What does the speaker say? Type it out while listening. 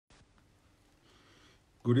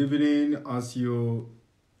Good evening. As you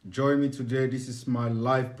join me today, this is my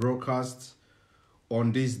live broadcast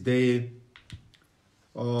on this day,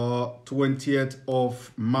 20th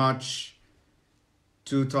of March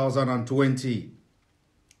 2020.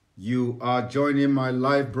 You are joining my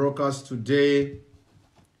live broadcast today,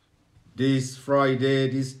 this Friday,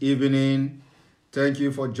 this evening. Thank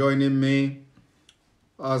you for joining me,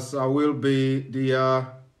 as I will be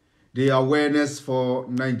the awareness for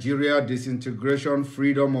Nigeria disintegration,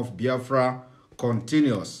 freedom of Biafra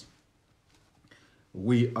continues.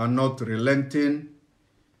 We are not relenting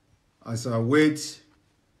as I wait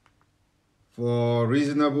for a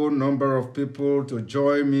reasonable number of people to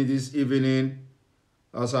join me this evening,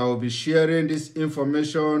 as I will be sharing this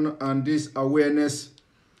information and this awareness.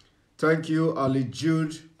 Thank you, Ali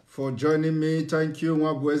Jude, for joining me. Thank you,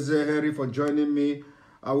 Mwabweze Heri, for joining me.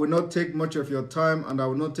 I will not take much of your time, and I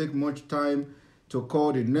will not take much time to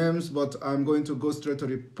call the names, but I'm going to go straight to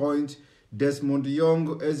the point. Desmond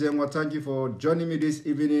Young, Ezenwa, thank you for joining me this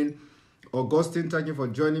evening. Augustine, thank you for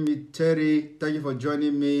joining me. Terry, thank you for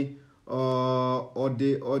joining me. Odinamadu,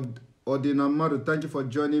 thank you for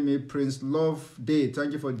joining me. Prince Love Day,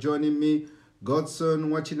 thank you for joining me.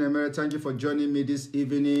 Godson, watching America, thank you for joining me this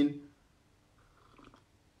evening.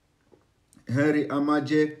 Harry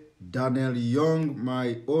Amaje, Daniel Young,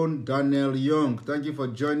 my own Daniel Young, thank you for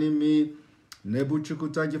joining me.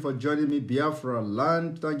 Nebuchuku, thank you for joining me. Biafra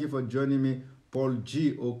Land, thank you for joining me. Paul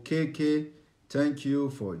G. Okeke, thank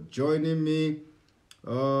you for joining me.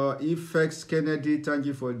 Effects Kennedy, thank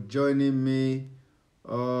you for joining me.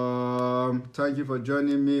 Thank you for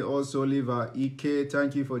joining me. Also, Oliver Ike,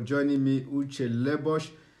 thank you for joining me. Uche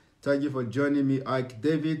Lebosh, thank you for joining me. Ike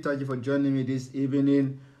David, thank you for joining me this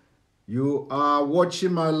evening. You are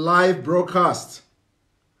watching my live broadcast.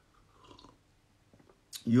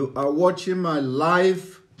 You are watching my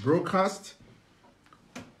live broadcast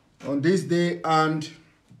on this day, and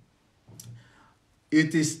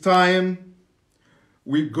it is time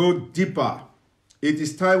we go deeper. It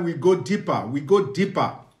is time we go deeper. We go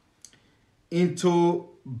deeper into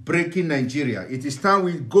breaking Nigeria. It is time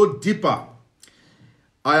we go deeper.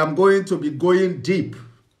 I am going to be going deep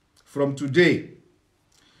from today.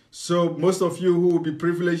 So most of you who will be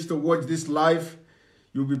privileged to watch this live,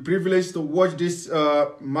 you'll be privileged to watch this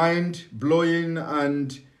mind-blowing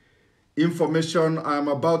and information I'm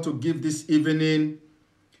about to give this evening.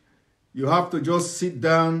 You have to just sit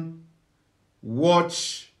down,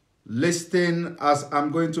 watch, listen, as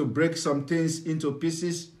I'm going to break some things into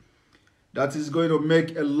pieces that is going to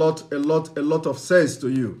make a lot of sense to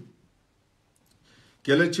you.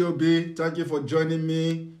 Kelechi Obi, thank you for joining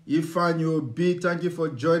me. Ifeanyi Obi, thank you for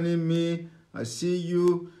joining me. I see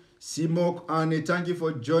you. Simok Ani, thank you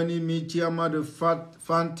for joining me. Chiamadu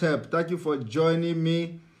Fantep, thank you for joining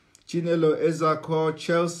me. Chinelo Ezako,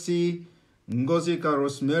 Chelsea, Ngozika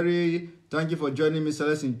Rosemary, thank you for joining me.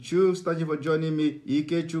 Celestine Chooks, thank you for joining me.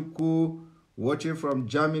 Ike Chuku, watching from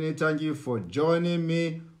Germany, thank you for joining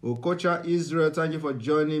me. Okocha Israel, thank you for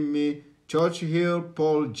joining me. Church Hill,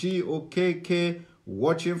 Paul G. Okeke,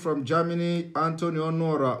 watching from Germany. Antonio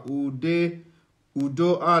Nora,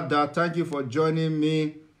 Udo Ada, thank you for joining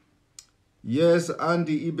me. Yes,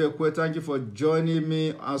 Andy Ibekwe, thank you for joining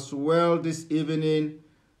me as well this evening.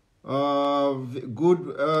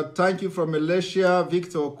 Thank you from Malaysia,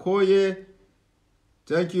 Victor Okoye.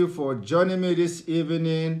 Thank you for joining me this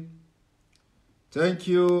evening. Thank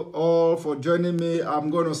you all for joining me. I'm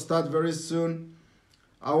going to start very soon.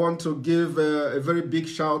 I want to give a very big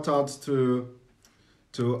shout out to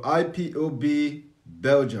IPOB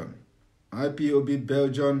Belgium. IPOB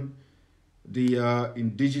Belgium, the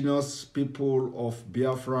indigenous people of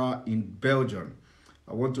Biafra in Belgium.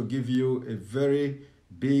 I want to give you a very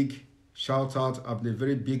big shout out and a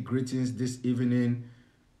very big greetings this evening.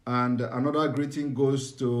 And another greeting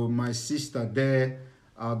goes to my sister there,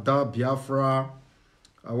 Ada Biafra.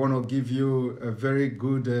 I want to give you a very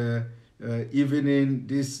good evening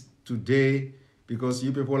today, because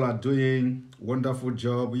you people are doing a wonderful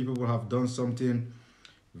job. You people have done something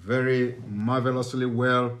very marvelously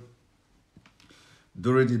well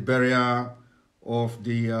during the burial of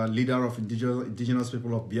the leader of indigenous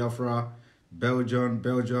people of Biafra, Belgium.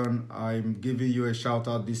 I'm giving you a shout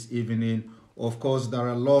out this evening. Of course, there are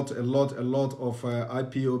a lot of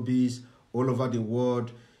IPOBs all over the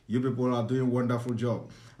world. You people are doing a wonderful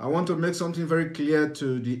job. I want to make something very clear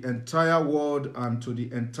to the entire world and to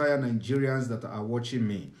the entire Nigerians that are watching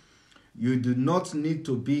me. You do not need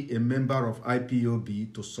to be a member of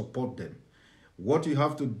IPOB to support them. What you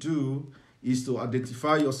have to do is to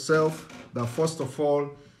identify yourself that, first of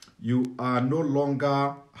all, you are no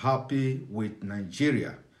longer happy with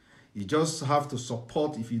Nigeria. You just have to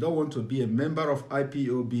support. If you don't want to be a member of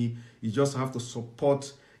IPOB, you just have to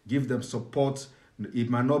support, give them support. It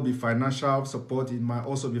might not be financial support, it might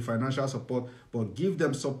also be financial support, but give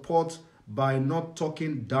them support by not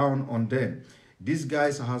talking down on them. These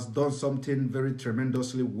guys has done something very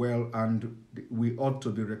tremendously well, and we ought to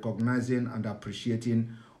be recognizing and appreciating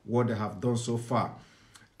what they have done so far.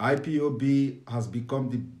 IPOB has become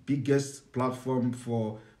the biggest platform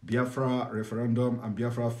for Biafra referendum and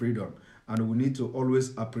Biafra freedom, and we need to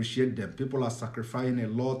always appreciate them. People are sacrificing a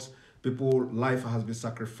lot. People's life has been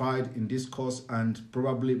sacrificed in this cause, and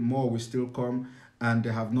probably more will still come, and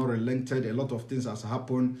they have not relented. A lot of things has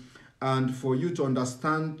happened, and for you to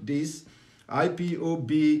understand this,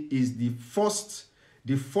 IPOB is the first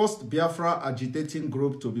Biafra agitating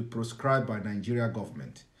group to be proscribed by Nigeria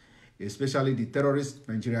government, especially the terrorist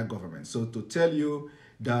Nigeria government. So to tell you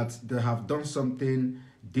that they have done something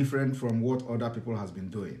different from what other people has been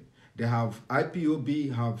doing. They have,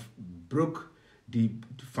 IPOB have broke the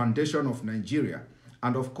foundation of Nigeria.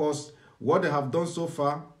 And of course, what they have done so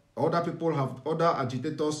far, other people have, other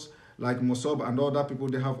agitators like Mossab and other people,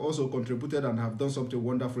 they have also contributed and have done something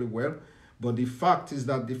wonderfully well. But the fact is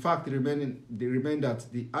that they remain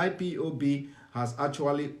that the IPOB has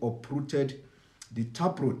actually uprooted the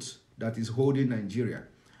taproot that is holding Nigeria.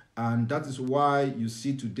 And that is why you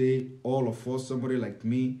see today, all of us, somebody like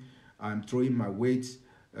me, I'm throwing my weight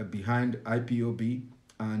behind IPOB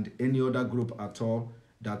and any other group at all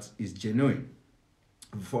that is genuine.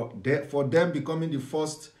 For them becoming the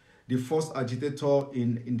first agitator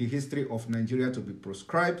in the history of Nigeria to be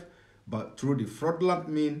proscribed, but through the fraudulent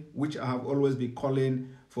mean, which I have always been calling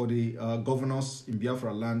for the governors in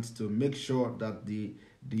Biafra land to make sure that the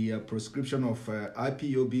proscription of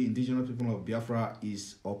IPOB, indigenous people of Biafra,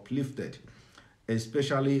 is uplifted,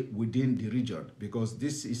 especially within the region, because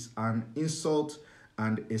this is an insult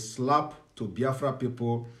and a slap to Biafra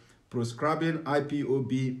people. Proscribing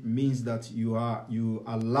IPOB means that you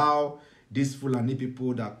allow these Fulani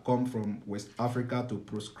people that come from West Africa to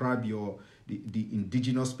proscribe the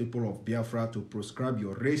indigenous people of Biafra, to proscribe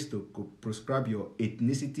your race, to proscribe your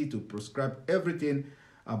ethnicity, to proscribe everything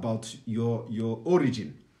about your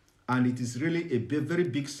origin. And it is really a very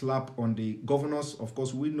big slap on the governors. Of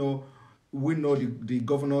course, we know the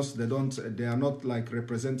governors, they are not like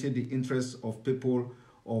representing the interests of people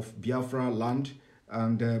of Biafra land.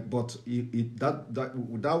 And but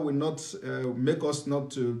that will not make us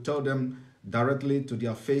not to tell them directly to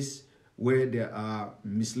their face where they are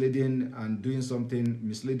misleading and doing something,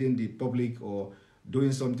 misleading the public or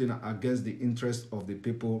doing something against the interest of the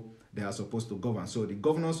people they are supposed to govern. So the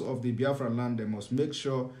governors of the Biafra land, they must make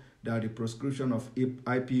sure that the proscription of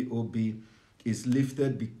IPOB is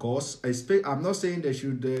lifted, because I'm not saying they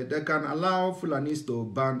should, they can allow Fulanis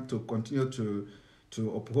to continue to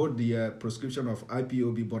uphold the proscription of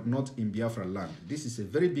IPOB, but not in Biafra land. This is a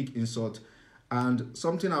very big insult. And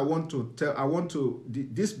something I want to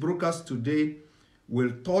this broadcast today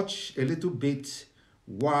will touch a little bit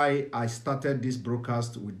why I started this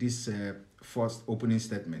broadcast with this first opening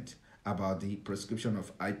statement about the prescription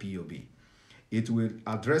of IPOB. It will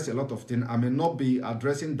address a lot of things. I may not be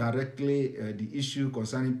addressing directly the issue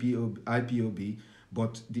concerning IPOB,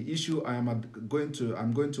 but the issue I'm going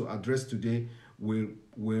to address today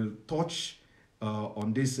will touch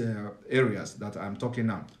on these areas that I'm talking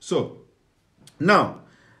now. So now,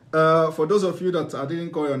 for those of you that I didn't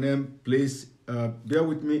call your name, please bear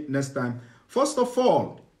with me next time. First of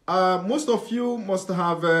all, most of you must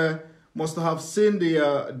have seen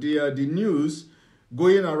the news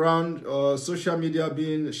going around social media,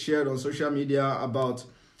 being shared on social media about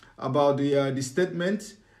the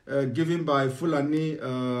statement given by Fulani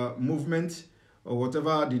movement, or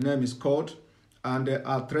whatever the name is called, and they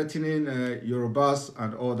are threatening Yorubas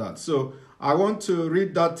and all that. So I want to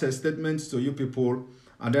read that statement to you people,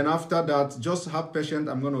 and then after that, just have patience.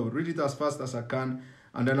 I'm going to read it as fast as I can,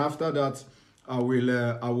 and then after that, I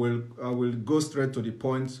will go straight to the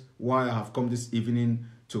point why I have come this evening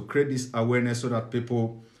to create this awareness so that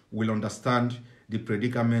people will understand the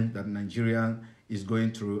predicament that Nigeria is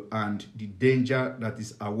going through and the danger that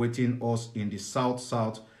is awaiting us in the south,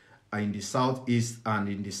 in the southeast, and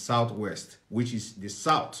in the southwest, which is the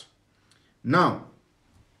south. Now,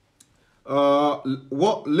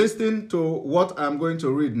 listen to what I'm going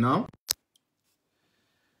to read now.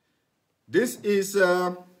 This is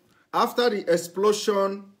after the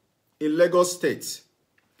explosion in Lagos State.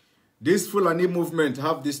 This Fulani movement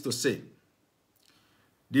have this to say.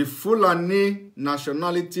 The Fulani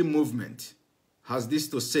nationality movement has this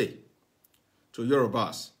to say to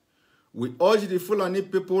Yorubas. We urge the Fulani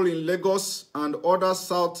people in Lagos and other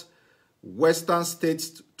Western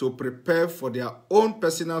states to prepare for their own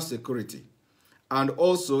personal security and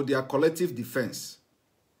also their collective defense.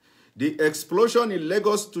 The explosion in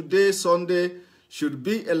Lagos today, Sunday, should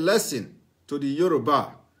be a lesson to the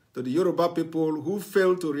Yoruba people who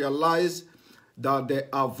fail to realize that they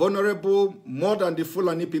are vulnerable more than the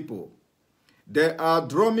Fulani people. They are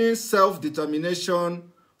drumming self-determination,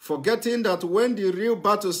 forgetting that when the real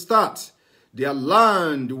battle starts, their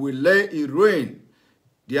land will lay in ruin.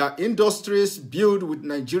 Their industries built with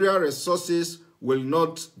Nigerian resources will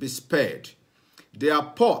not be spared. Their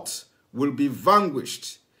ports will be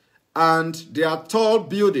vanquished, and their tall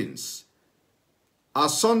buildings.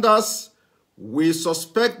 As Saunders, we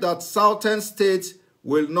suspect that southern states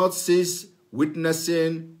will not cease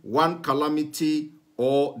witnessing one calamity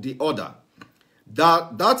or the other.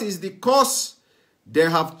 That is the course they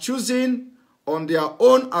have chosen on their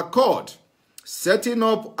own accord. Setting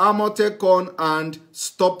up Amotekun and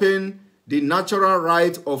stopping the natural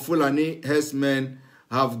right of Fulani herdsmen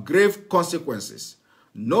have grave consequences.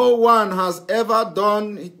 No one has ever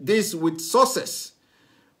done this with success.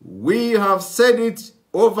 We have said it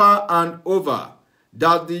over and over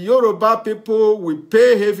that the Yoruba people will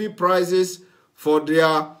pay heavy prices for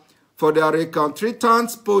their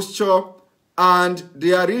recalcitrant posture and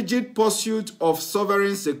their rigid pursuit of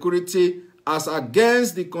sovereign security as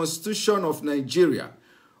against the Constitution of Nigeria.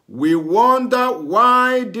 We wonder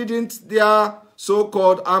why didn't their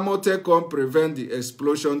so-called Amotekun prevent the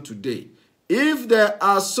explosion today? If they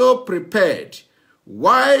are so prepared,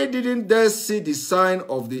 why didn't they see the sign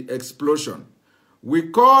of the explosion? We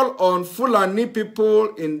call on Fulani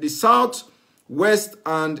people in the south, west,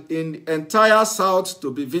 and in the entire south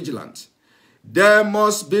to be vigilant. They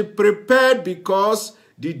must be prepared because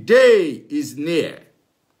the day is near.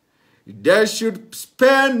 They should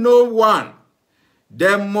spare no one.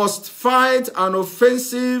 They must fight an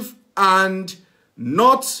offensive and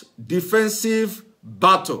not defensive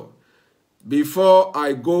battle. Before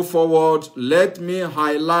I go forward, let me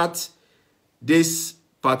highlight this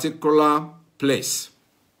particular place.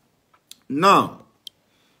 Now,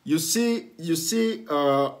 you see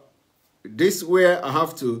this where I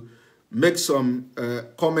have to make some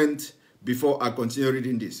comment before I continue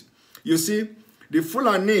reading this. You see, the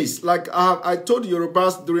Fulanis, like I told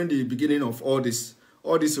Yorubas during the beginning of all this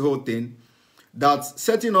whole thing, that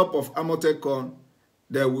setting up of Amotekun,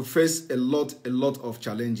 they will face a lot of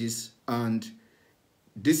challenges, and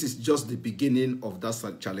this is just the beginning of those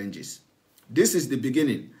challenges. This is the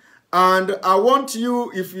beginning. And I want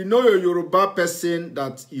you, if you know a Yoruba person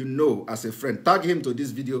that you know as a friend, tag him to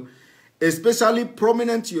this video, especially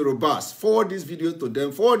prominent Yorubas. Forward this video to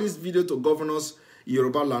them. Forward this video to governors in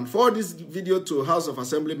Yoruba land. Forward this video to House of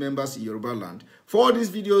Assembly members in Yoruba land. Forward these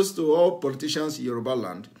videos to all politicians in Yoruba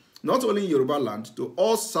land. Not only in Yoruba land, to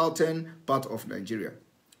all southern part of Nigeria.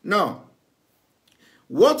 Now,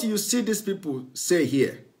 what you see these people say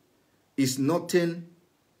here is nothing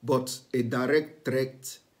but a direct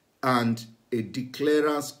threat and a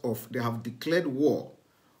declarance of, they have declared war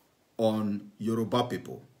on Yoruba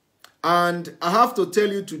people. And I have to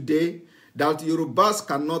tell you today that Yorubas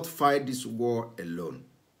cannot fight this war alone.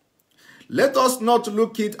 Let us not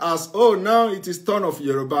look it as, oh, now it is turn of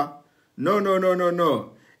Yoruba.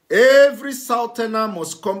 No. Every Southerner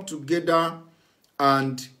must come together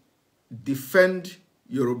and defend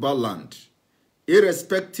Yoruba land,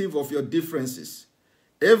 irrespective of your differences.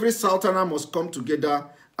 Every Southerner must come together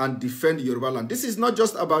and defend Yoruba land. This is not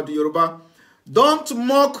just about the Yoruba. Don't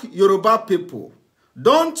mock Yoruba people.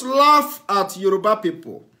 Don't laugh at Yoruba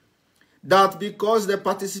people that because they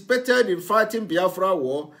participated in fighting Biafra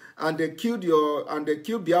war and they killed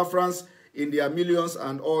Biafrans in their millions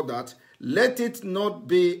and all that. Let it not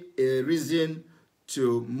be a reason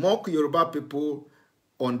to mock Yoruba people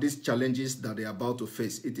on these challenges that they are about to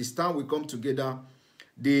face. It is time we come together.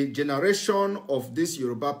 The generation of these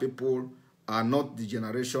Yoruba people are not the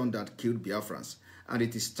generation that killed Biafrans. And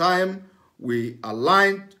it is time we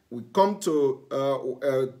align, we come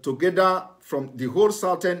to together from the whole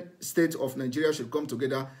southern state of Nigeria should come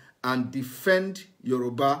together and defend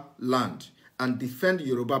Yoruba land and defend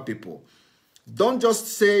Yoruba people. Don't just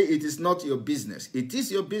say it is not your business. It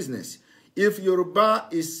is your business. If Yoruba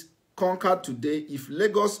is conquered today, if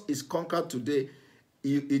Lagos is conquered today,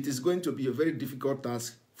 it is going to be a very difficult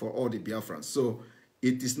task for all the Biafrans. So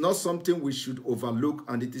it is not something we should overlook,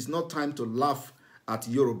 and it is not time to laugh at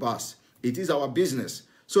Yorubas. It is our business.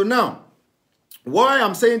 So now, why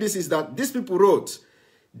I'm saying this is that these people wrote,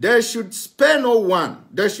 they should spare no one.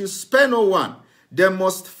 They should spare no one. They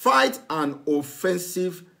must fight an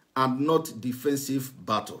offensive and not defensive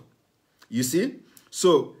battle. You see?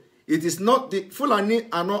 So It is not, the Fulani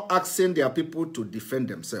are not asking their people to defend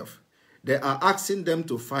themselves. They are asking them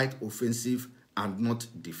to fight offensive and not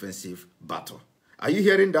defensive battle. Are you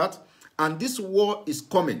hearing that? And this war is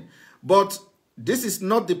coming. But this is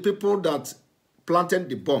not the people that planted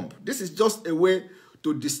the bomb. This is just a way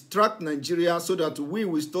to distract Nigeria so that we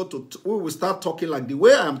will start talking like the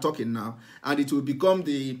way I am talking now, and it will become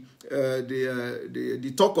the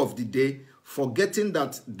talk of the day, forgetting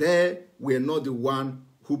that they were not the one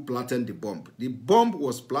who planted the bomb. The bomb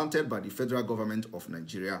was planted by the federal government of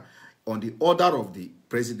Nigeria on the order of the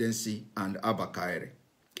presidency and Abba Kaire.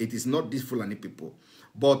 It is not these Fulani people,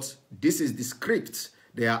 but this is the script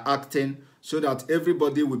they are acting so that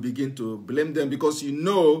everybody will begin to blame them, because you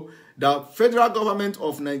know the federal government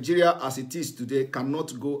of Nigeria as it is today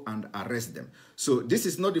cannot go and arrest them. So this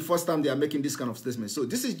is not the first time they are making this kind of statement. So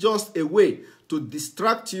this is just a way to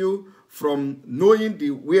distract you from knowing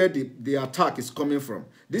where the attack is coming from.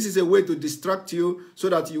 This is a way to distract you so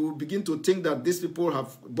that you will begin to think that these people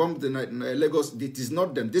have bombed Lagos. It is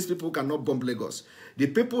not them. These people cannot bomb Lagos. The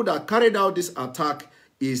people that carried out this attack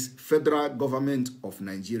is federal government of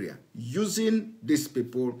Nigeria, using these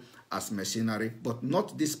people as machinery, but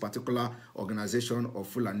not this particular organization of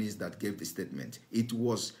Fulanis that gave the statement. It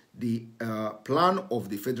was the plan of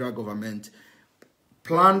the federal government,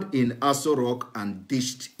 planned in Aso Rock and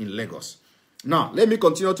dished in Lagos. Now, let me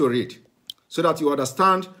continue to read so that you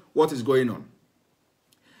understand what is going on.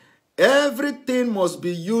 Everything must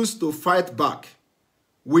be used to fight back.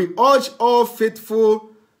 We urge all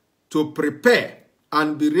faithful to prepare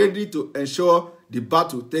and be ready to ensure the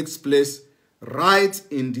battle takes place right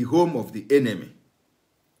in the home of the enemy.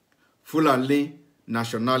 Fulani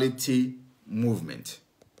Nationality Movement.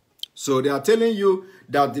 So they are telling you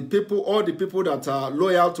that the people, all the people that are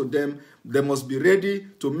loyal to them, they must be ready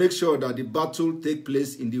to make sure that the battle take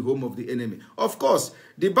place in the home of the enemy. Of course,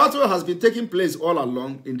 the battle has been taking place all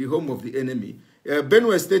along in the home of the enemy.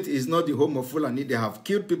 Benue State is not the home of Fulani. They have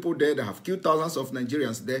killed people there. They have killed thousands of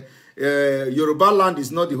Nigerians there. Yoruba land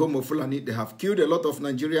is not the home of Fulani. They have killed a lot of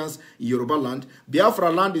Nigerians in Yoruba land. Biafra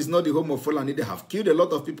land is not the home of Fulani. They have killed a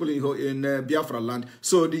lot of people in Biafra land.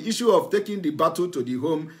 So the issue of taking the battle to the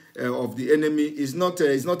home of the enemy is not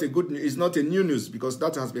a new news, because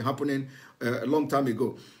that has been happening a long time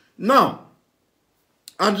ago. Now,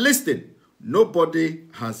 and listen, nobody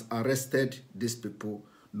has arrested these people.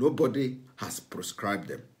 Nobody has proscribed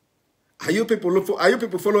them. Are you people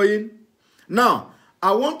following? Now,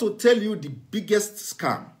 I want to tell you the biggest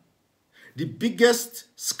scam. The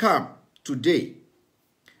biggest scam today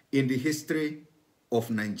in the history of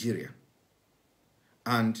Nigeria.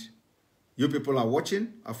 And you people are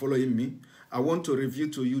watching, are following me. I want to review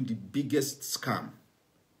to you the biggest scam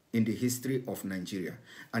in the history of Nigeria.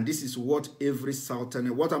 And this is what every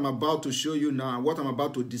Southerner, what I'm about to show you now, what I'm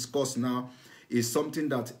about to discuss now, is something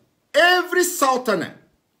that every Southerner,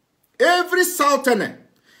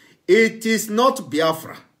 it is not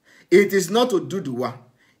Biafra, it is not Oduduwa.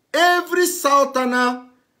 Every Southerner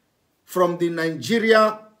from the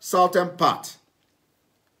Nigeria southern part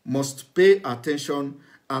must pay attention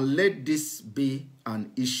and let this be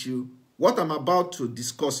an issue. What I'm about to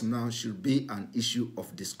discuss now should be an issue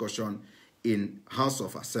of discussion in House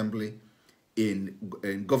of Assembly,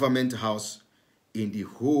 in Government House, in the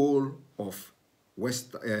whole of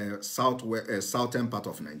southern part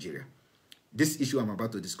of Nigeria. This issue I'm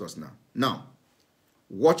about to discuss now. Now,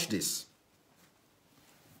 watch this.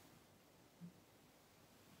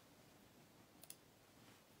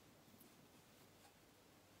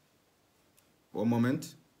 One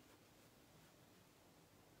moment.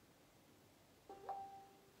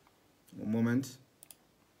 One moment.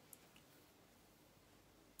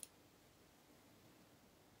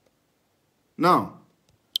 Now,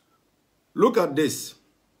 look at this.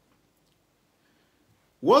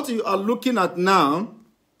 What you are looking at now,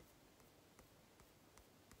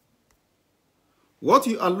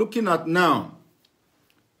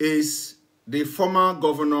 is the former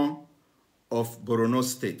governor of Borno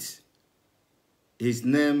State. His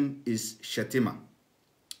name is Shetima.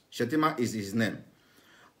 Shetima is his name.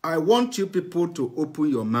 I want you people to open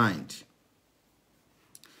your mind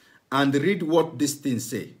and read what this thing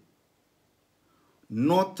say.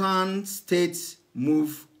 Northern states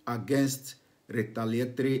move against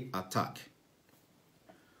retaliatory attack.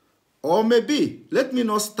 Or maybe, let me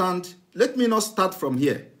not start from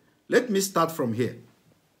here. Let me start from here.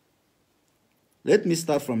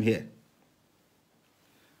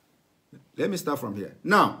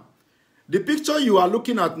 Now, the picture you are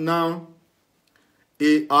looking at now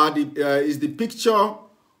is the picture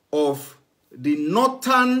of the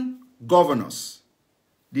northern governors.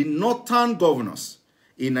 The northern governors.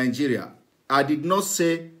 in Nigeria. I did not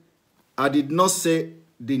say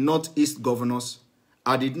the Northeast governors.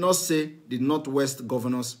 I did not say the Northwest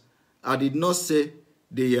governors. I did not say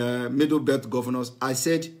the Middle Belt governors. I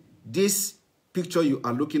said this picture you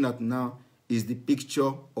are looking at now is the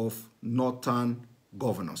picture of Northern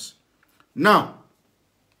governors. Now,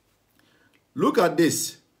 look at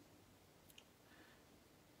this.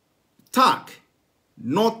 TAC,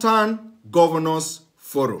 Northern Governors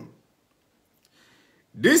Forum.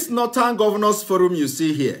 This Northern Governors Forum you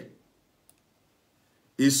see here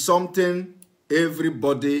is something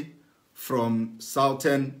everybody from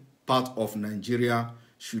southern part of Nigeria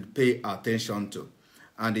should pay attention to.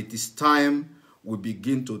 And it is time we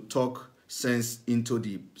begin to talk sense into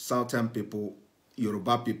the southern people,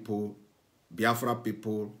 Yoruba people, Biafra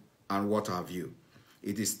people, and what have you.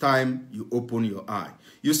 It is time you open your eye.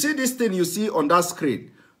 You see this thing you see on that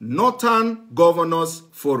screen, Northern Governors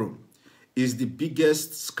Forum, is the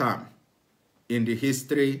biggest scam in the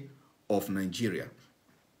history of Nigeria.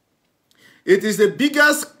 It is the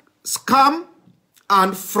biggest scam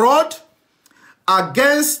and fraud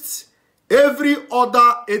against every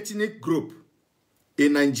other ethnic group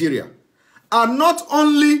in Nigeria. And not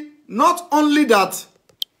only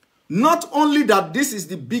that this is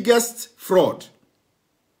the biggest fraud,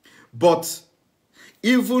 but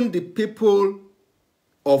even the people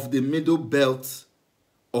of the Middle Belt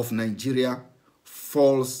of Nigeria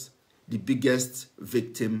falls the biggest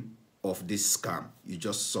victim of this scam you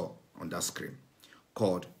just saw on that screen,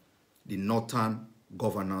 called the Northern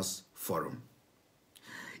Governors Forum.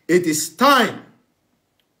 It is time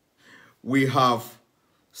we have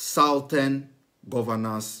Southern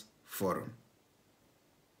Governors Forum,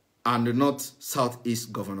 and not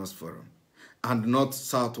Southeast Governors Forum, and not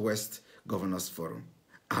Southwest Governors Forum,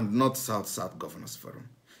 and not South-South Governors Forum.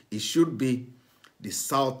 It should be the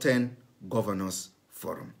Southern Governors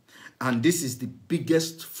Forum. And this is the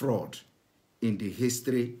biggest fraud in the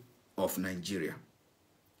history of Nigeria.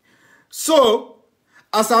 So,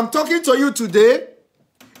 as I'm talking to you today,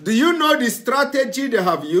 do you know the strategy they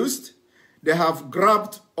have used? They have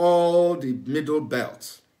grabbed all the Middle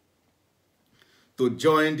Belt to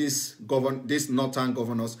join this Northern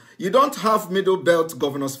Governors. You don't have Middle Belt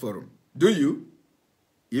Governors Forum, do you?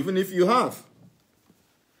 Even if you have.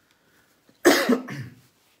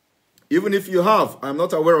 Even if you have, I'm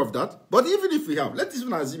not aware of that. But even if you have, let's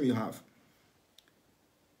even assume you have.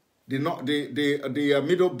 The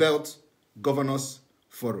Middle Belt Governors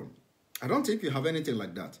Forum. I don't think you have anything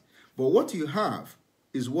like that. But what you have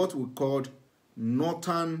is what we call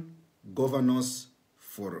Northern Governors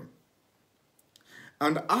Forum.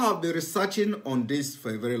 And I have been researching on this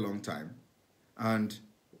for a very long time. And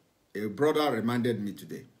a brother reminded me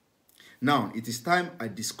today. Now, it is time I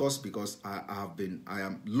discuss because I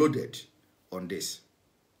am loaded on this.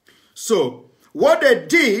 So, what they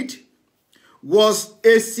did was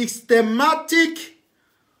a systematic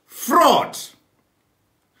fraud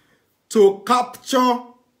to capture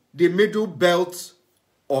the Middle Belt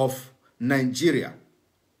of Nigeria.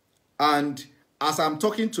 And as I'm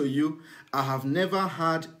talking to you, I have never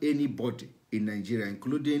had anybody in Nigeria,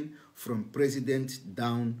 including from president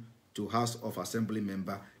down to House of Assembly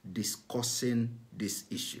member, discussing this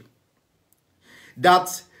issue.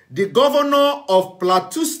 That the governor of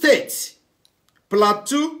Plateau State,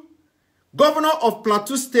 governor of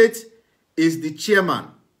Plateau State is the chairman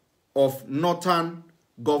of Northern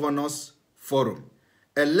Governors Forum,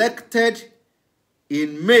 elected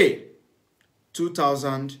in May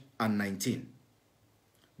 2019.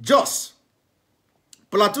 Just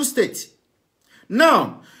Plateau State.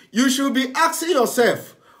 Now, you should be asking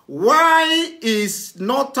yourself, why is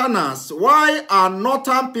Northerners, why are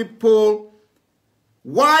Northern people,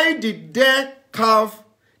 why did they carve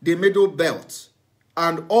the Middle Belt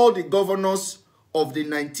and all the governors of the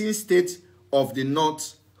 19 states of the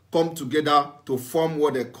North come together to form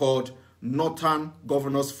what they called Northern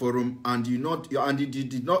Governors Forum, and you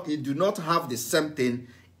do not have the same thing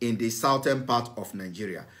in the southern part of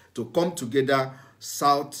Nigeria to come together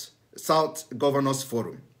South Governors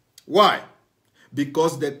Forum. Why?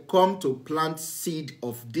 Because they come to plant seed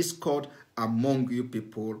of discord among you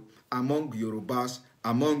people, among Yorubas,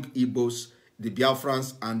 among Igbos, the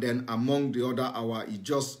Biafrans, and then among the other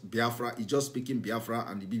Biafra, just speaking Biafra,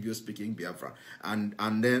 and the Bibio speaking Biafra, and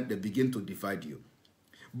then they begin to divide you.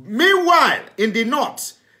 Meanwhile, in the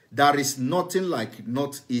North, there is nothing like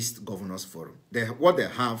Northeast Governors Forum. What they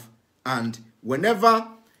have, and whenever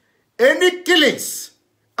any killings,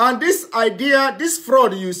 and this idea, this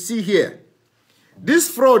fraud you see here,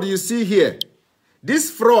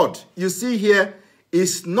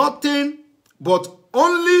 is nothing but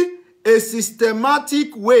only a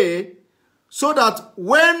systematic way so that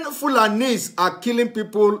when Fulanis are killing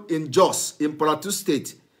people in Jos, in Plateau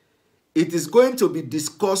State, it is going to be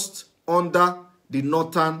discussed under the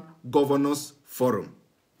Northern Governors Forum.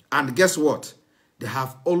 And guess what? They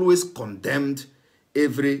have always condemned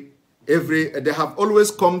they have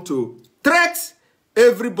always come to threat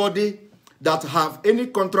everybody that have any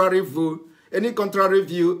contrary view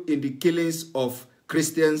in the killings of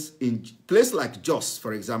Christians in place like Jos,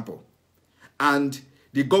 for example. And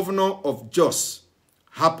the governor of Jos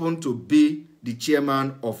happened to be the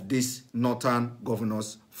chairman of this Northern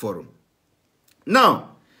Governors Forum.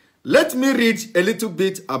 Now, let me read a little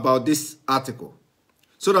bit about this article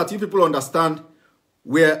so that you people understand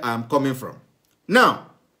where I am coming from. Now,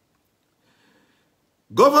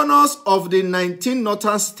 governors of the 19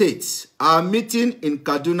 northern states are meeting in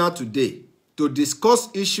Kaduna today to discuss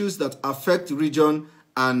issues that affect the region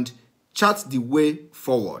and chart the way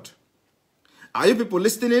forward. Are you people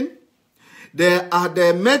listening? They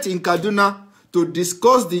met in Kaduna to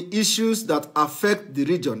discuss the issues that affect the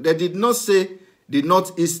region. They did not say the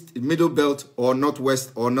northeast, middle belt, or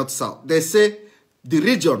northwest, or north south. They say the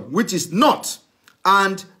region, which is north.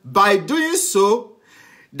 And by doing so,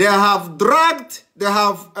 they have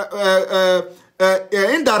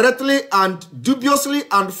indirectly and dubiously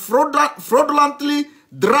and fraudulently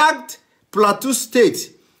dragged Plateau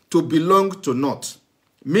State to belong to North.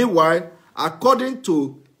 Meanwhile, according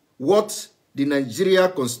to what the Nigeria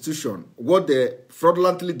Constitution, what they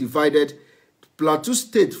fraudulently divided, Plateau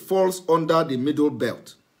State falls under the Middle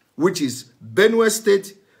Belt, which is Benue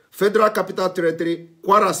State, Federal Capital Territory,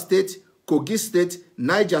 Kwara State, Kogi State,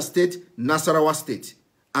 Niger State, Nasarawa State,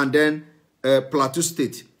 and then Plateau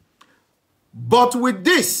State. But with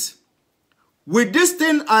this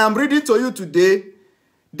thing I am reading to you today,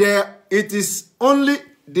 it is only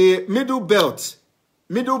the Middle Belt.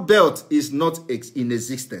 Middle Belt is not in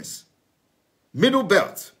existence. Middle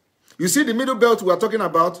Belt. You see the Middle Belt we are talking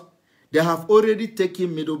about? They have already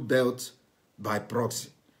taken Middle Belt by proxy.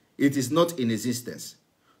 It is not in existence.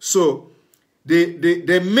 So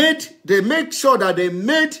they made sure that they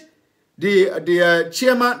made the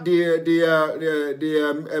chairman,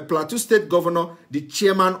 the Plateau State governor, the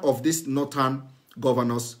chairman of this Northern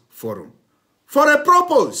Governors Forum. For a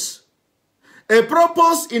purpose. A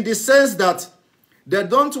purpose in the sense that they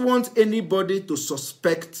don't want anybody to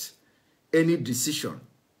suspect any decision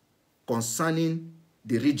concerning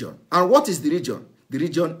the region. And what is the region? The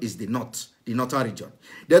region is the north, the northern region.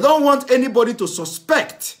 They don't want anybody to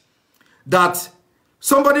suspect that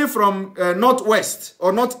somebody from northwest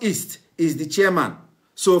or northeast is the chairman.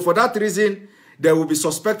 So for that reason, they will be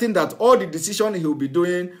suspecting that all the decisions he will be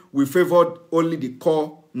doing will favor only the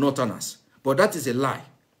core northerners. But that is a lie.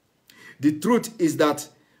 The truth is that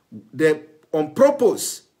they, on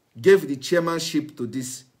purpose, gave the chairmanship to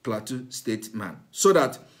this Plateau State man so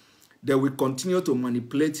that they will continue to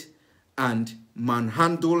manipulate and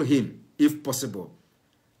manhandle him if possible.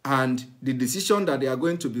 And the decision that they are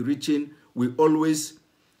going to be reaching will always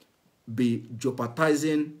be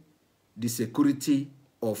jeopardizing the security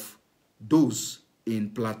of those in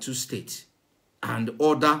Plateau State and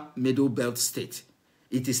other Middle Belt states.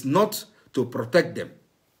 It is not to protect them,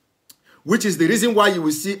 which is the reason why you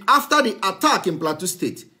will see after the attack in Plateau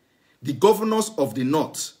State, the governors of the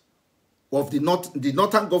north, the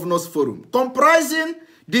Northern Governors Forum, comprising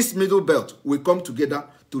this Middle Belt, will come together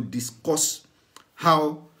to discuss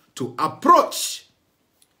how to approach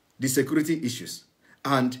the security issues.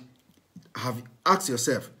 And have asked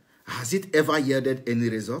yourself, has it ever yielded any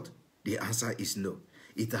result? The answer is no.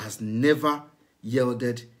 It has never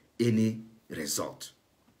yielded any result.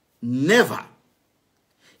 Never.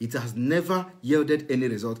 It has never yielded any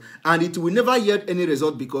result. And it will never yield any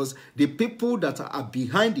result because the people that are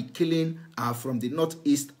behind the killing are from the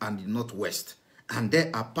northeast and the northwest. And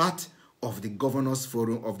they are part of the Governors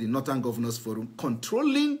Forum, of the Northern Governors Forum,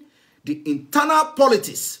 controlling the internal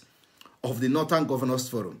politics of the Northern Governors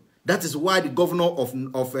Forum. That is why the governor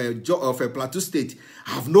of Plateau State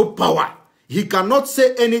have no power. He cannot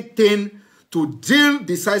say anything to deal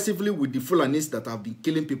decisively with the Fulanis that have been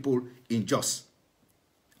killing people in Jos.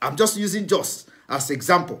 I'm just using Jos as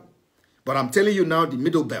example. But I'm telling you now the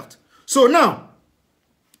Middle Belt. So now,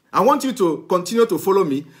 I want you to continue to follow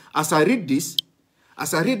me as I read this.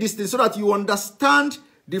 As I read this thing so that you understand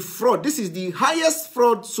the fraud. This is the highest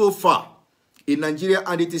fraud so far in Nigeria.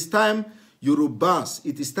 And it is time Yorubas,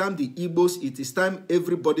 it is time the Igbos, it is time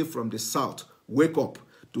everybody from the south wake up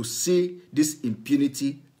to see this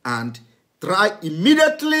impunity and try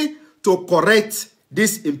immediately to correct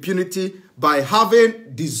this impunity by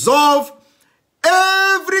having dissolve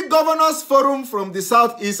Every governors forum from the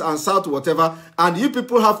southeast and south whatever, and you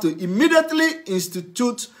people have to immediately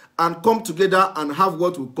institute and come together and have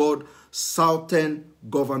what we call Southern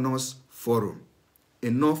Governors Forum.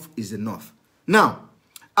 Enough is enough. Now,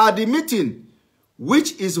 at the meeting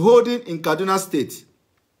which is holding in Kaduna State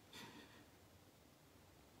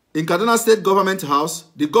Government House,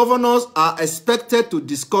 the governors are expected to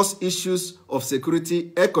discuss issues of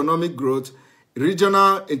security, economic growth,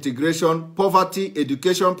 regional integration, poverty,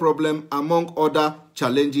 education problem, among other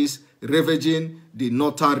challenges ravaging the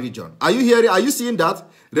northern region. Are you hearing? Are you seeing that?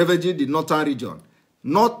 Ravaging the northern region.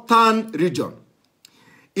 Northern region.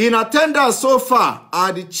 In attendance so far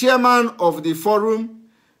are the chairman of the forum,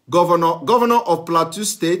 Governor of Plateau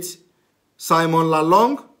State, Simon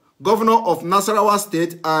Lalong, Governor of Nasarawa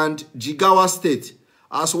State and Jigawa State,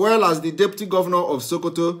 as well as the Deputy Governor of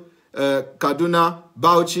Sokoto, Kaduna,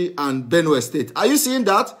 Bauchi, and Benue State. Are you seeing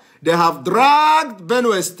that? They have dragged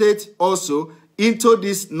Benue State also into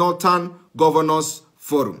this Northern Governors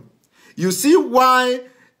Forum. You see why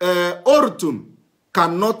Ortum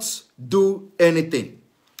cannot do anything.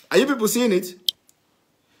 Are you people seeing it?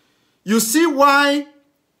 You see why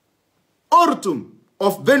Ortum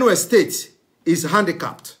of Benue State is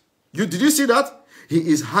handicapped. Did you see that? He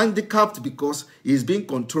is handicapped because he is being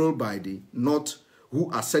controlled by the North, who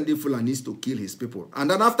are sending Fulanis to kill his people. And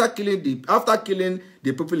then after killing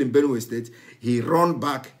the people in Benue State, he run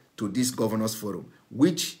back to this governors forum,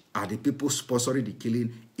 which are the people sponsoring the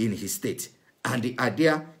killing in his state. And the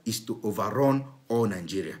idea is to overrun all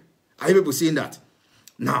Nigeria. Are you people seeing that?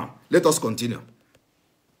 Now, let us continue.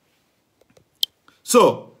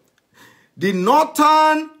 So, the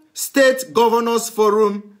Northern State Governors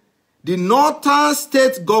Forum,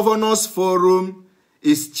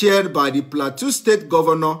 is chaired by the Plateau State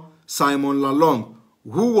Governor, Simon Lalong,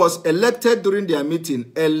 who was elected during their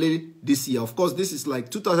meeting early this year. Of course, this is like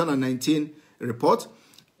 2019 report.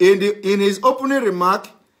 In his opening remark,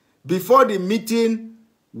 before the meeting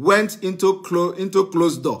went into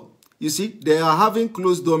closed door. You see, they are having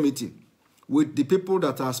closed door meeting with the people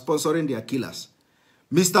that are sponsoring their killers.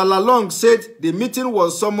 Mr. Lalong said the meeting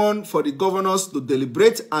was summoned for the governors to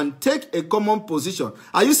deliberate and take a common position.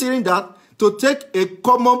 Are you seeing that? To take a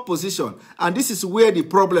common position. And this is where the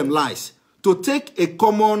problem lies. To take a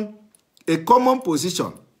common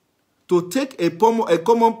position. To take a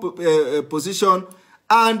common position.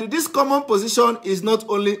 And this common position is not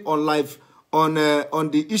only on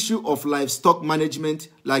the issue of livestock management,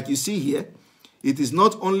 like you see here. It is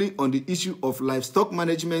not only on the issue of livestock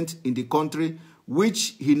management in the country,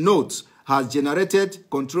 which he notes has generated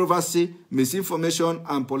controversy, misinformation,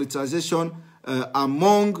 and politicization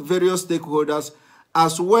among various stakeholders,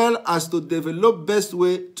 as well as to develop best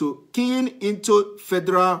way to keying into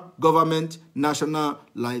federal government national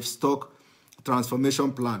livestock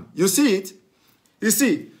transformation plan. You see it? You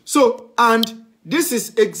see? So, and this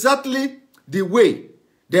is exactly the way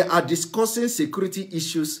they are discussing security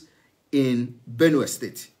issues in Benue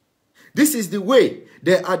State. This is the way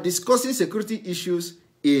they are discussing security issues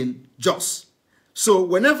in Jos. So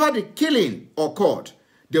whenever the killing occurred,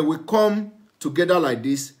 they will come together like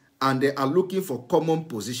this and they are looking for common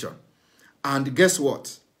position. And guess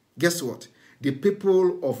what? Guess what? The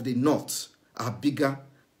people of the North are bigger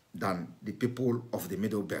than the people of the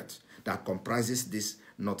Middle Belt that comprises this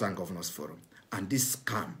Northern Governors Forum. And this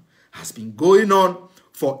scam has been going on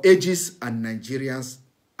for ages and Nigerians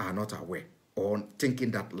are not aware or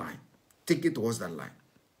thinking that line. Thinking towards that line.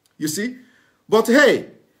 You see? But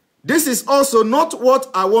hey, this is also not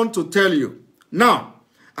what I want to tell you. Now,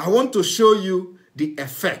 I want to show you the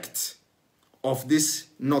effect of this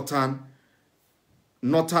Northern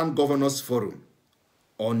Governors Forum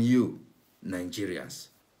on you, Nigerians.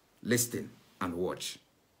 Listen and watch.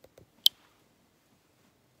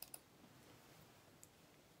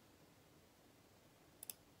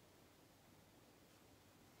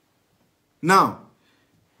 Now,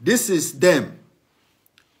 this is them.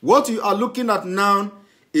 What you are looking at now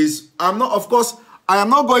is, I am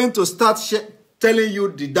not going to start telling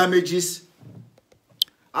you the damages.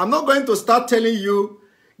 I'm not going to start telling you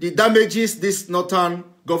the damages this Northern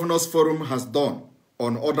Governors Forum has done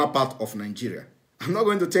on other parts of Nigeria. I'm not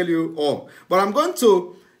going to tell you all, but I'm going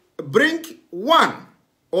to bring one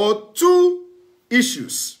or two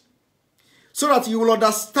issues so that you will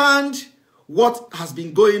understand what has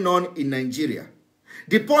been going on in Nigeria.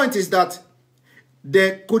 The point is that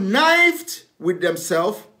they connived with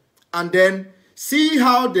themselves and then see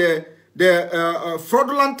how they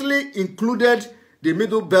fraudulently included the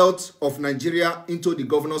middle belt of Nigeria into the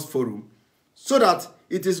Governors Forum so that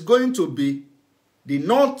it is going to be the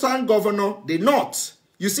Northern Governor, the North.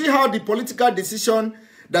 You see how the political decision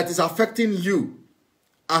that is affecting you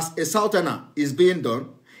as a Southerner is being done?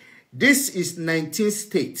 This is 19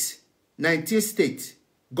 state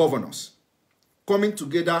governors coming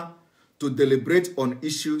together to deliberate on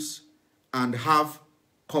issues and have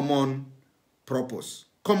common purpose.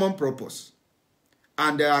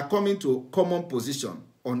 And they are coming to common position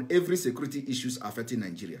on every security issues affecting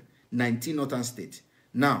Nigeria. 19 northern states.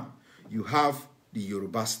 Now, you have the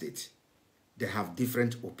Yoruba state. They have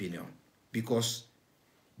different opinion because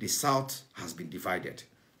the South has been divided.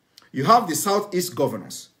 You have the Southeast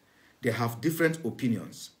governors. They have different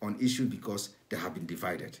opinions on issues because they have been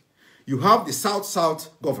divided. You have the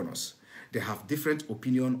South-South governors. They have different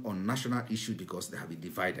opinion on national issues because they have been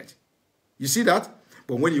divided. You see that?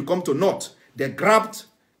 But when you come to North, they grabbed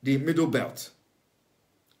the middle belt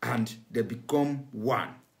and they become one.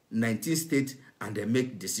 19 states, and they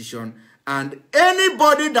make decision. And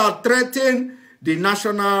anybody that threaten the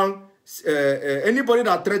national, anybody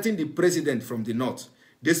that threaten the president from the North,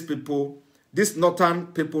 these people, these northern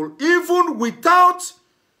people, even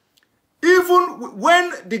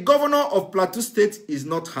when the governor of Plateau State is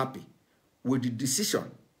not happy with the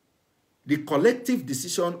decision, the collective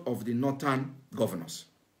decision of the northern governors,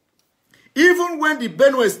 even when the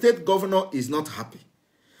Benue State governor is not happy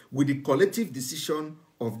with the collective decision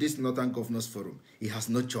of this Northern Governors Forum, he has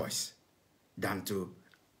no choice than to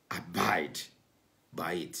abide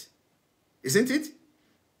by it. Isn't it?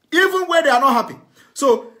 Even when they are not happy.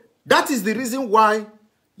 So that is the reason why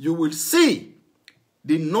you will see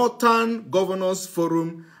the Northern Governors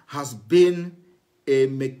Forum has been a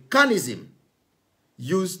mechanism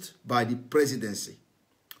used by the presidency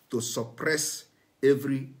to suppress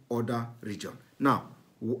every other region. Now,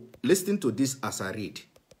 listen to this as I read.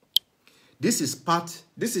 This is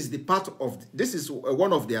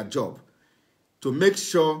one of their job, to make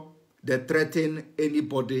sure they threaten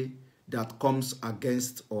anybody that comes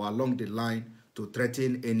against or along the line to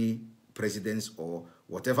threaten any presidents or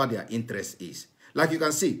whatever their interest is. Like you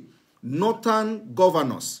can see, northern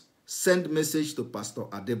governors send message to Pastor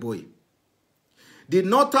Adeboye. The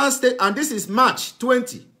northern state, and this is March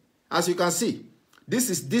 20, as you can see, this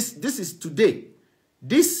is today.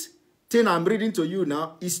 This thing I'm reading to you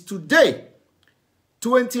now is today,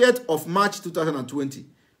 20th of March 2020.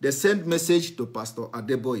 They send message to Pastor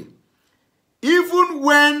Adeboye. Even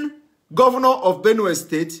when governor of Benue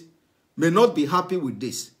State may not be happy with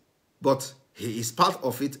this, but he is part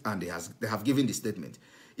of it and they have given the statement.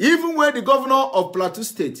 Even when the governor of Plateau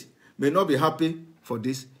State may not be happy for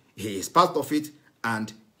this, he is part of it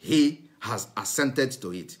and he has assented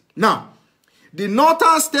to it. Now, the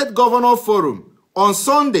Northern State Governor Forum on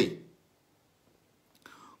Sunday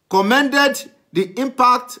commended the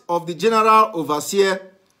impact of the General Overseer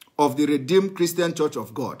of the Redeemed Christian Church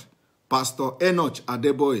of God, Pastor Enoch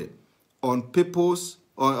Adeboye, on people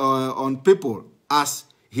as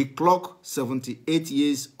he clocked 78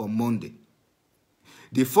 years on Monday.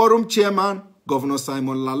 The forum chairman, Governor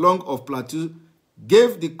Simon Lalong of Plateau,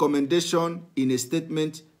 gave the commendation in a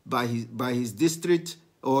statement by his district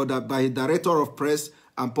or by his Director of Press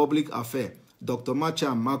and Public Affairs, Dr.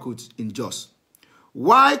 Macham Makut in Jos.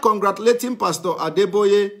 While congratulating Pastor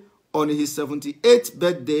Adeboye on his 78th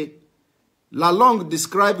birthday, Lalong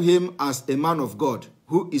described him as a man of God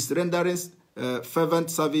who is rendering fervent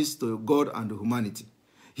service to God and humanity.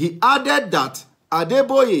 He added that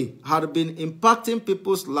Adeboye had been impacting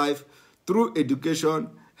people's life through education,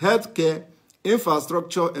 healthcare,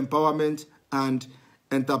 infrastructure empowerment, and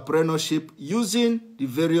entrepreneurship using the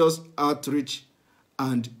various outreach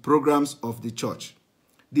and programs of the church.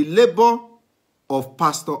 The labor of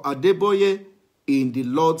Pastor Adeboye in the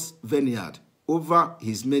Lord's vineyard over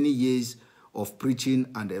his many years of preaching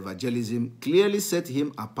and evangelism clearly set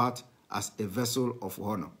him apart as a vessel of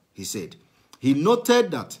honor, he said. He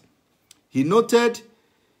noted that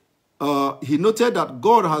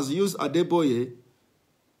God has used Adeboye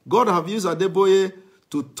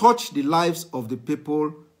to touch the lives of the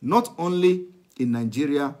people, not only in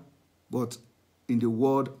Nigeria, but in the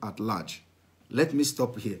world at large. Let me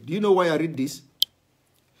stop here. Do you know why I read this?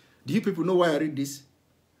 Do you people know why I read this?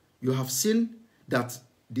 You have seen that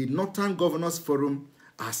the Northern Governors Forum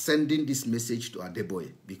are sending this message to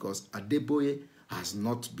Adeboye because Adeboye has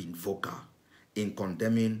not been vocal in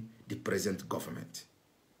condemning the present government.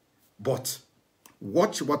 But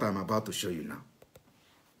watch what I'm about to show you now.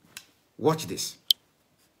 Watch this.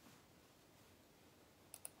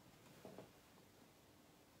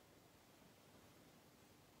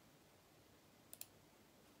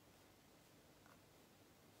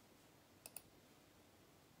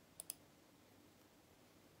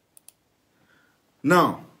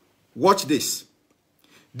 Now, watch this.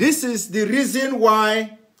 This is the reason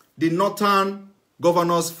why the Northern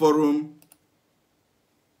Governors Forum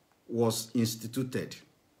was instituted.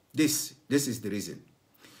 This is the reason.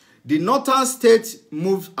 The Northern states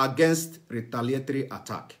moved against retaliatory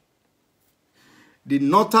attack. The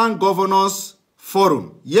Northern Governors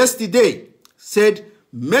Forum yesterday said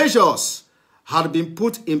measures had been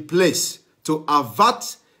put in place to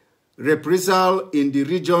avert reprisal in the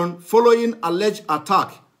region following alleged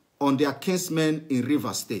attack on their kinsmen in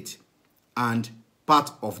Rivers State and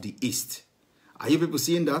part of the East. Are you people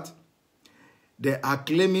seeing that? They are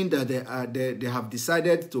claiming that they have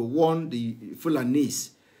decided to warn the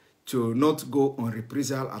Fulanese to not go on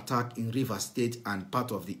reprisal attack in Rivers State and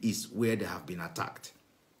part of the East where they have been attacked.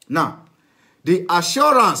 Now, the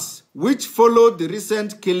assurance which followed the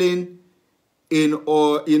recent killing in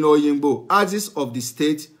Oyingbo, axis of the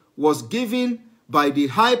state, was given by the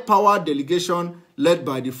high-power delegation led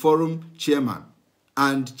by the forum chairman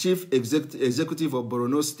and chief executive of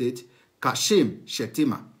Borno State, Kashim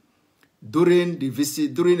Shettima, during a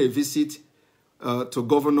visit to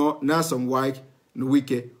Governor Nelson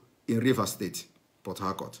Wike in Rivers State, Port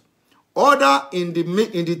Harcourt. Other in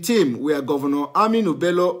the team were Governor Aminu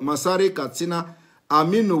Bello, Masari Katsina,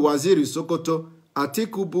 Aminu Waziri Sokoto,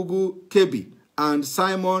 Atiku Bugu Kebi, and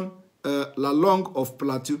Simon Lalong of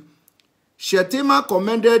Plateau. Shettima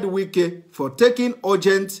commended Wike for taking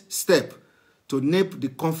urgent step to nip the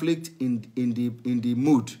conflict in the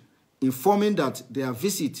mood, informing that their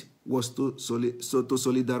visit was to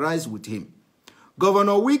solidarize with him.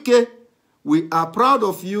 Governor Wike, we are proud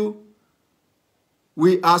of you.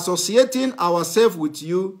 We are associating ourselves with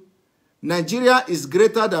you. Nigeria is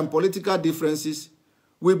greater than political differences.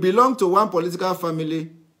 We belong to one political family,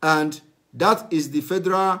 and that is the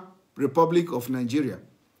Federal Republic of Nigeria.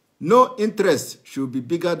 No interest should be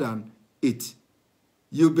bigger than it.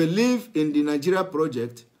 You believe in the Nigeria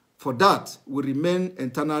project. For that, we remain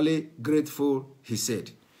eternally grateful, he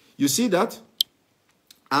said. You see that?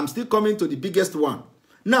 I'm still coming to the biggest one.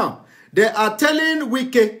 Now, they are telling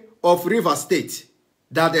Wike of River State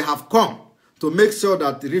that they have come to make sure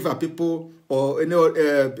that the river people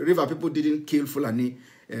river people didn't kill Fulani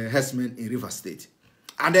herdsmen in River State.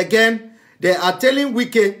 And again, they are telling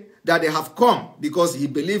Wike that they have come because he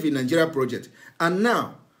believes in Nigeria project. And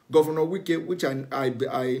now, Governor Wike, which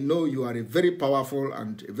I know you are a very powerful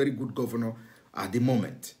and a very good governor at the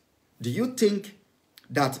moment, do you think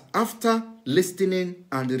that after listening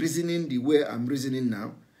and reasoning the way I'm reasoning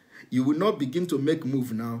now, you will not begin to make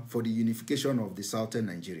move now for the unification of the southern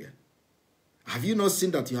Nigeria? Have you not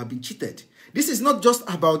seen that you have been cheated? This is not just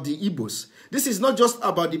about the Igbos. This is not just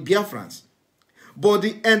about the Biafrans. But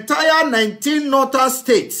the entire 19 northern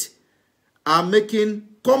states are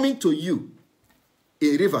coming to you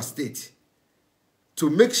in River State to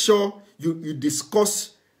make sure you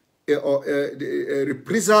discuss a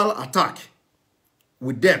reprisal attack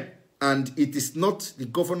with them. And it is not the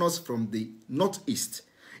governors from the northeast.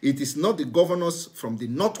 It is not the governors from the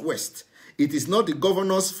northwest. It is not the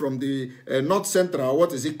governors from the north central,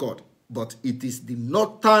 what is it called? But it is the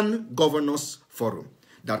Northern Governors Forum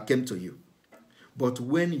that came to you. But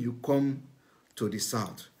when you come to the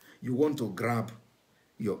south, you want to grab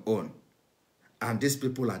your own. And these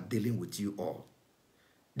people are dealing with you all.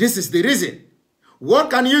 This is the reason. What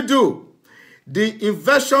can you do? The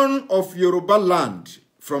invasion of Yoruba land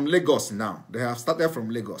from Lagos now, they have started from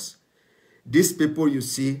Lagos. These people you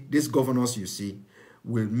see, these governors you see,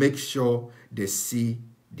 will make sure they see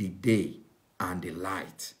the day and the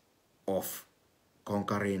light of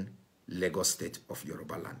conquering Lagos State of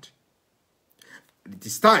Yoruba land. It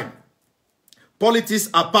is time. Politics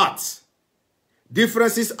apart.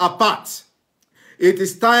 Differences apart. It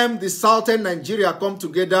is time the southern Nigeria come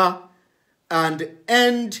together and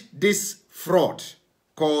end this fraud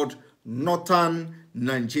called Northern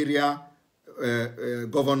Nigeria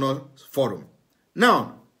Governor Forum.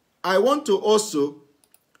 Now, I want to also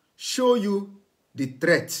show you the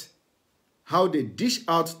threat, how they dish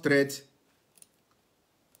out threat,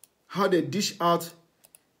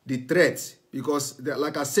 because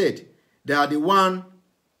like I said, they are the one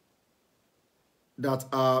that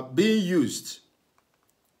are being used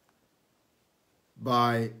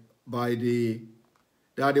by the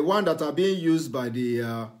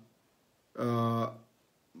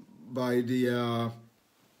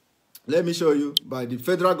let me show you, by the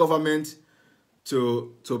federal government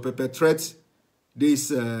to perpetrate this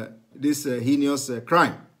heinous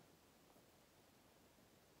crime.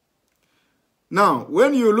 Now,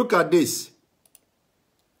 when you look at this,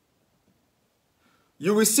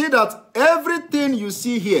 you will see that everything you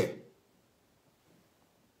see here,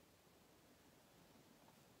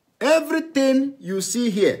 Everything you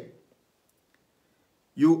see here,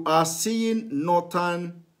 you are seeing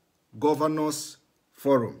Northern Governors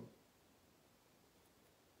Forum.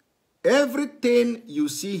 Everything you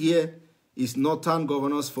see here is Northern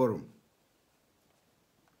Governors Forum.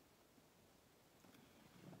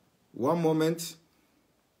 One moment.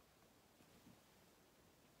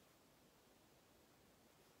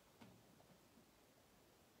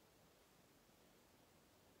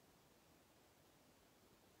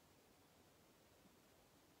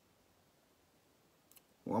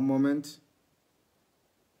 One moment.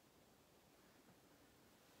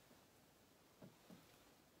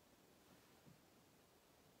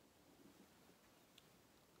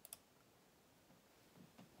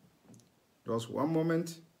 Just one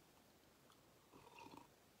moment.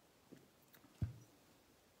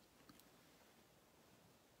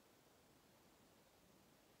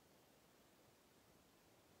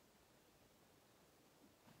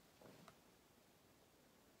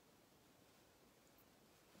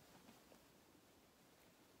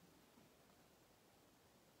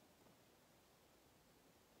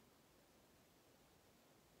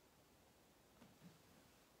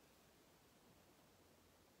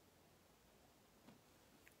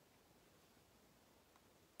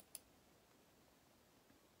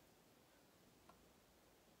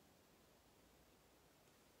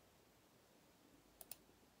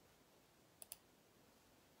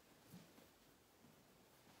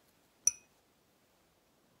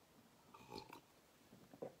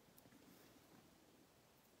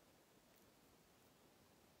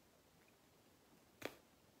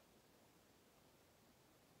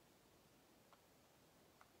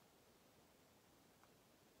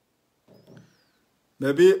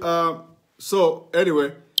 Maybe, so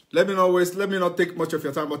anyway, let me not take much of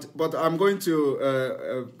your time, but I'm going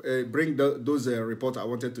to bring those reports I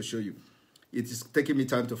wanted to show you. It is taking me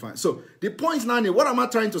time to find. So the point now, what am I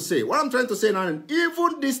trying to say? What I'm trying to say now,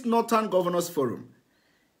 even this Northern Governors Forum,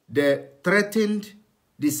 they threatened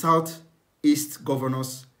the Southeast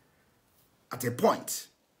governors at a point.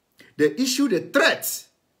 They issued a threat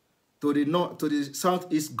to the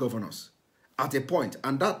Southeast governors at a point,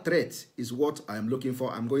 and that threat is what I am looking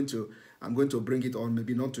for. I'm going to bring it on,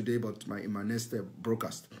 maybe not today, but in my next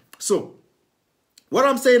broadcast. So, what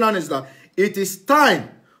I'm saying now is that it is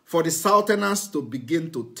time for the Southerners to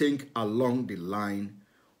begin to think along the line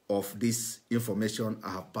of this information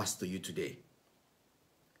I have passed to you today.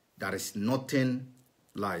 There is nothing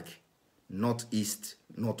like Northeast,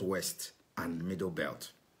 Northwest, and Middle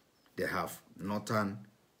Belt. They have Northern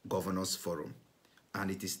Governors Forum. And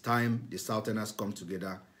it is time the Southerners come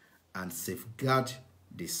together and safeguard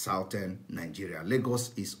the Southern Nigeria.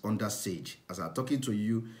 Lagos is under siege. As I'm talking to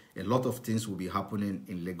you, a lot of things will be happening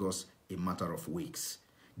in Lagos in a matter of weeks.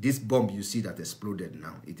 This bomb you see that exploded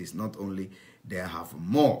now, it is not only, they have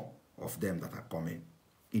more of them that are coming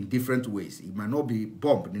in different ways. It might not be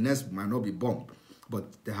bomb, the next might not be bomb, but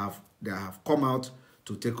they have come out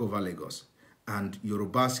to take over Lagos. And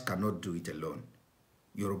Yorubas cannot do it alone.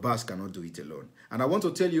 Yorubas cannot do it alone. And I want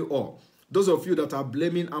to tell you all, those of you that are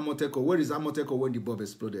blaming Amoteko, where is Amoteko when the bomb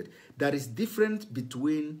exploded? There is difference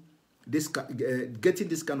between this getting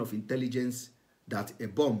this kind of intelligence that a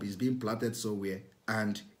bomb is being planted somewhere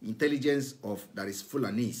and intelligence of that is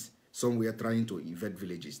Fulanese somewhere trying to invade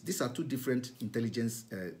villages. These are two different intelligence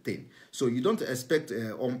things. So you don't expect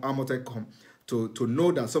Amoteko to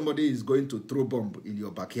know that somebody is going to throw bomb in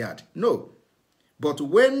your backyard. No. But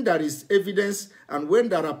when there is evidence and when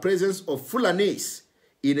there are presence of Fulanese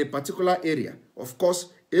in a particular area, of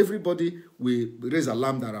course, everybody will raise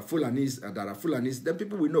alarm that are Fulanese, then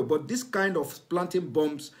people will know. But this kind of planting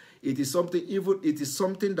bombs, it is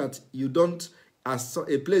something that you don't, as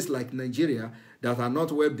a place like Nigeria that are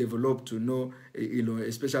not well developed to know,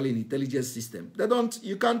 especially in intelligence system.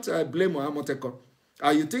 You can't blame Amoteko.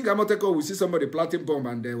 You think Amoteko will see somebody planting bomb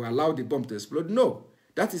and they will allow the bomb to explode? No.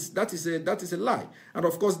 That is a lie. And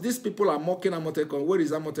of course, these people are mocking Amoteko. Where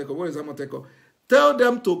is Amoteko? Where is Amoteko? Tell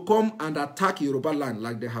them to come and attack Yoruba land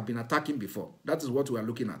like they have been attacking before. That is what we are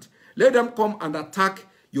looking at. Let them come and attack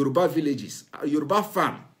Yoruba villages, Yoruba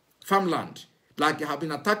farmland, like they have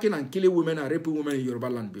been attacking and killing women and raping women in Yoruba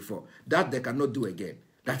land before. That they cannot do again.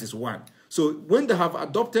 That is one. So when they have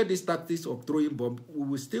adopted this tactics of throwing bombs, we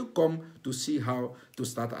will still come to see how to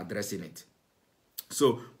start addressing it.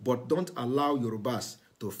 So, but don't allow Yorubas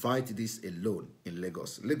to fight this alone in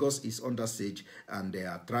Lagos. Lagos is under siege and they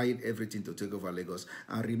are trying everything to take over Lagos.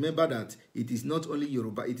 And remember that it is not only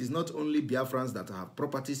Yoruba, it is not only Biafrans that have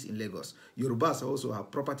properties in Lagos. Yorubas also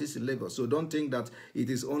have properties in Lagos. So don't think that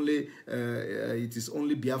it is only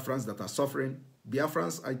Biafrans that are suffering.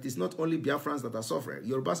 Biafrans, it is not only Biafrans that are suffering.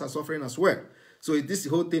 Yorubas are suffering as well. So this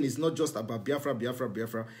whole thing is not just about Biafra, Biafra,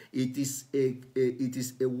 Biafra. It is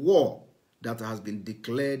a war that has been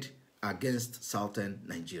declared against southern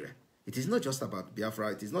Nigeria. It is not just about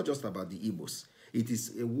Biafra. It is not just about the Igbos. It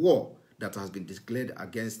is a war that has been declared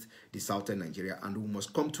against the southern Nigeria, and we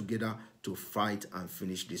must come together to fight and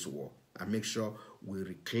finish this war and make sure we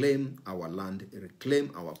reclaim our land,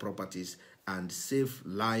 reclaim our properties, and save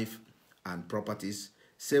life and properties,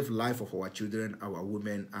 save life of our children, our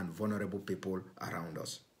women, and vulnerable people around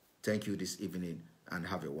us. Thank you this evening, and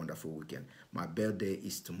have a wonderful weekend. My birthday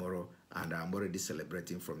is tomorrow, and I'm already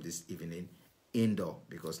celebrating from this evening indoor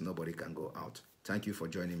because nobody can go out. Thank you for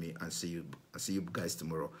joining me, and see you guys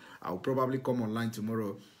tomorrow. I'll probably come online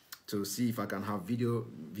tomorrow to see if I can have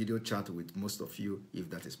video chat with most of you, if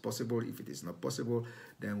that is possible. If it is not possible,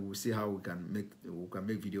 then we'll see how we can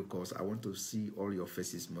make video calls. I want to see all your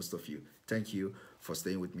faces, most of you. Thank you for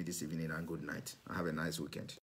staying with me this evening, and good night. Have a nice weekend.